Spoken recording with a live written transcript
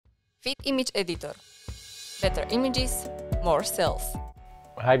Feed Image Editor. Better images, more sales.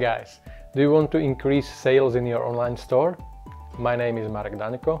 Hi guys, do you want to increase sales in your online store? My name is Marek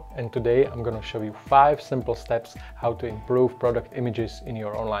Danko and today I'm going to show you 5 simple steps how to improve product images in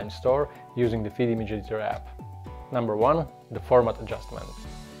your online store using the Feed Image Editor app. Number 1. The format adjustment.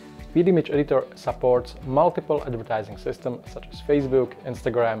 Feed Image Editor supports multiple advertising systems such as Facebook,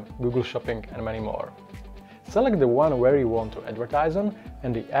 Instagram, Google Shopping and many more. Select the one where you want to advertise on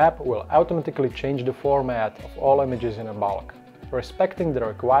and the app will automatically change the format of all images in a bulk, respecting the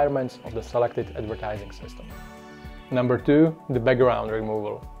requirements of the selected advertising system. Number 2. The background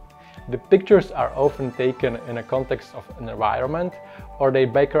removal. The pictures are often taken in a context of an environment or their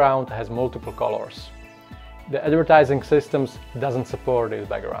background has multiple colors. The advertising systems doesn't support this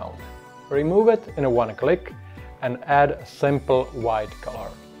background. Remove it in a one click and add a simple white color.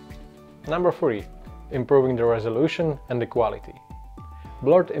 Number 3. Improving the resolution and the quality.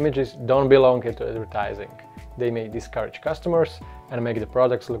 Blurred images don't belong into advertising. They may discourage customers and make the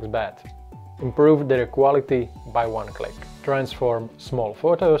products look bad. Improve their quality by one click. Transform small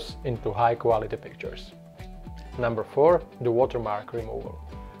photos into high quality pictures. Number 4. The watermark removal.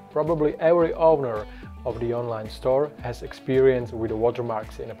 Probably every owner of the online store has experience with the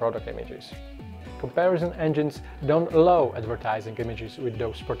watermarks in the product images. Comparison engines don't allow advertising images with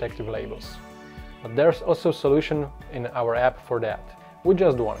those protective labels. But there's also a solution in our app for that. With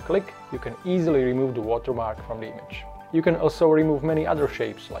just one click, you can easily remove the watermark from the image. You can also remove many other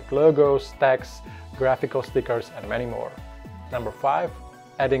shapes like logos, text, graphical stickers and many more. Number 5.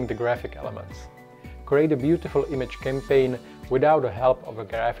 Adding the graphic elements. Create a beautiful image campaign without the help of a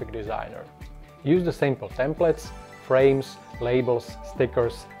graphic designer. Use the simple templates, frames, labels,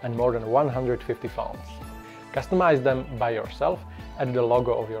 stickers and more than 150 fonts. Customize them by yourself, add the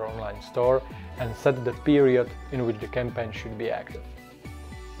logo of your online store and set the period in which the campaign should be active.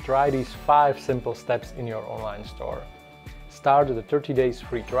 Try these 5 simple steps in your online store. Start the 30 days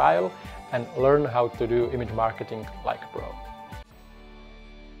free trial and learn how to do image marketing like a pro.